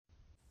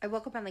I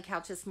woke up on the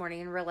couch this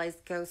morning and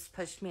realized ghosts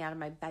pushed me out of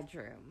my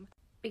bedroom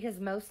because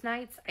most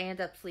nights I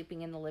end up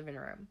sleeping in the living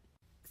room.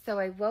 So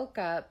I woke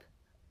up.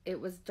 It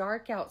was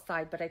dark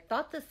outside, but I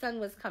thought the sun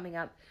was coming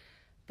up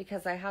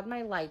because I had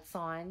my lights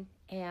on,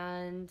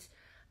 and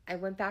I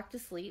went back to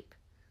sleep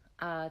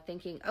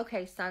thinking,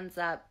 okay, sun's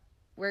up.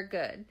 We're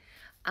good.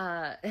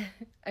 Uh,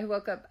 I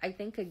woke up, I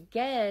think,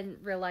 again,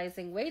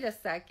 realizing, wait a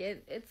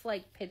second, it's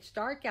like pitch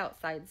dark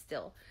outside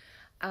still.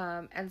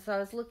 And so I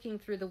was looking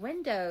through the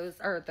windows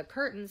or the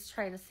curtains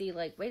trying to see,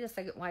 like, wait a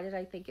second, why did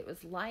I think it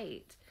was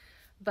light?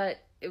 But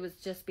it was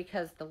just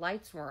because the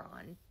lights were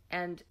on.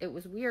 And it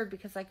was weird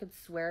because I could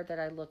swear that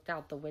I looked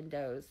out the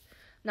windows,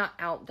 not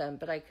out them,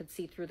 but I could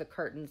see through the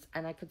curtains,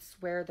 and I could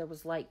swear there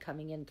was light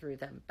coming in through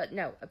them. But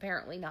no,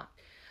 apparently not.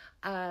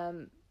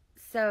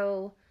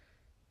 So,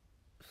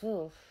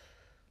 whew.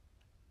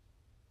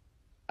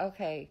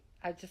 Okay,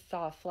 I just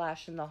saw a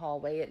flash in the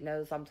hallway. It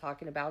knows I'm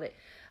talking about it.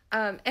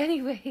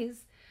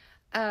 Anyways,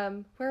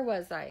 where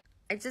was I?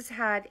 I just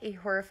had a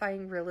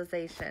horrifying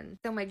realization.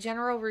 So my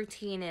general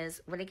routine is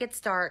when it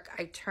gets dark,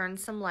 I turn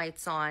some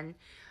lights on.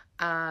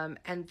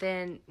 And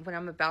then when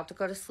I'm about to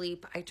go to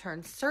sleep, I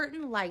turn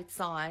certain lights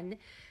on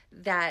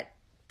that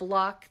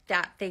block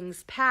that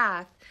thing's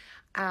path.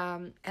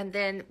 And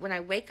then when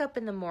I wake up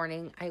in the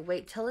morning, I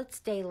wait till it's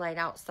daylight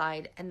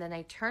outside, and then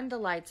I turn the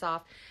lights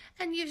off,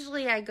 and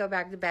usually I go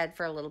back to bed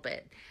for a little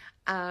bit.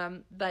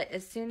 But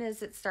as soon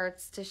as it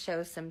starts to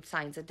show some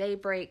signs of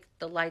daybreak,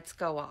 the lights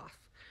go off.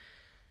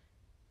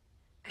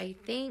 I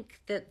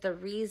think that the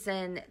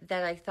reason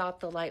that I thought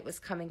the light was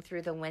coming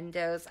through the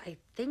windows, I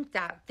think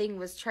that thing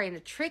was trying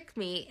to trick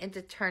me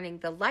into turning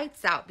the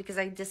lights out, because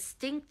I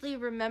distinctly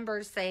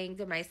remember saying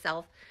to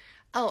myself,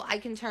 oh, I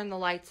can turn the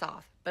lights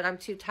off, but I'm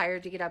too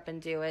tired to get up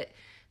and do it,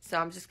 so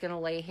I'm just going to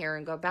lay here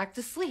and go back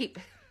to sleep.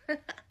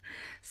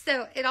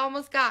 So it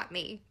almost got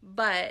me,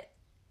 but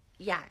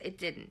yeah, it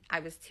didn't. I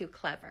was too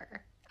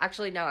clever.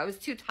 Actually, no, I was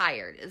too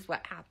tired is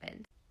what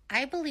happened.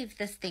 I believe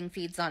this thing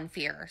feeds on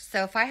fear.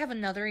 So if I have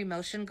another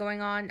emotion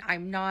going on,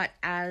 I'm not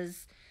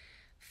as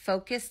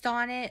focused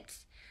on it.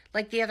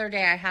 Like the other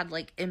day, I had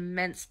like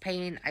immense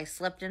pain. I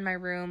slept in my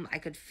room. I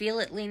could feel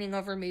it leaning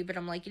over me, but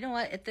I'm like, you know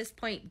what? At this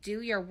point, do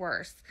your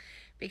worst,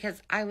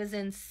 because I was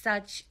in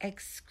such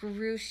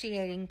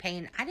excruciating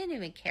pain. I didn't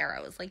even care.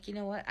 I was like, you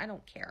know what? I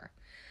don't care.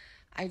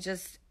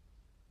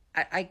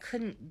 I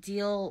couldn't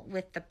deal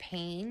with the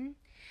pain.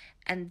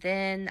 And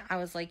then I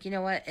was like, you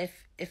know what?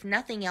 If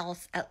nothing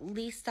else, at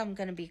least I'm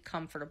going to be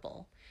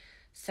comfortable.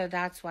 So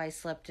that's why I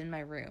slept in my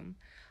room.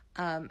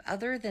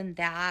 Other than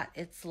that,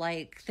 it's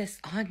like this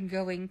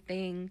ongoing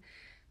thing,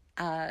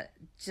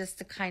 just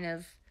to kind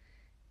of,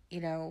 you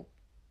know,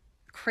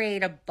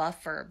 create a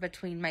buffer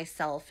between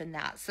myself and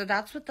that. So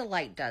that's what the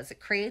light does. It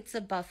creates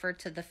a buffer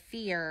to the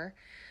fear.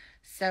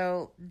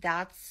 So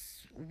that's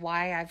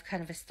why I've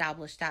kind of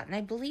established that. And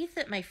I believe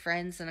that my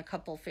friends and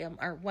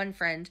one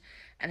friend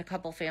and a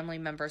couple family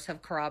members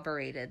have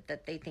corroborated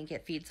that they think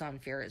it feeds on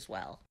fear as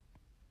well.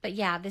 But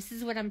yeah, this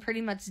is what I'm pretty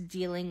much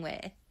dealing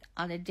with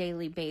on a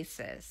daily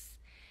basis.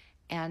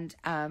 And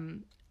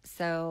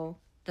so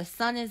the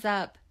sun is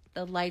up,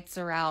 the lights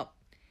are out,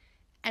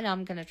 and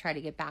I'm going to try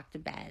to get back to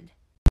bed.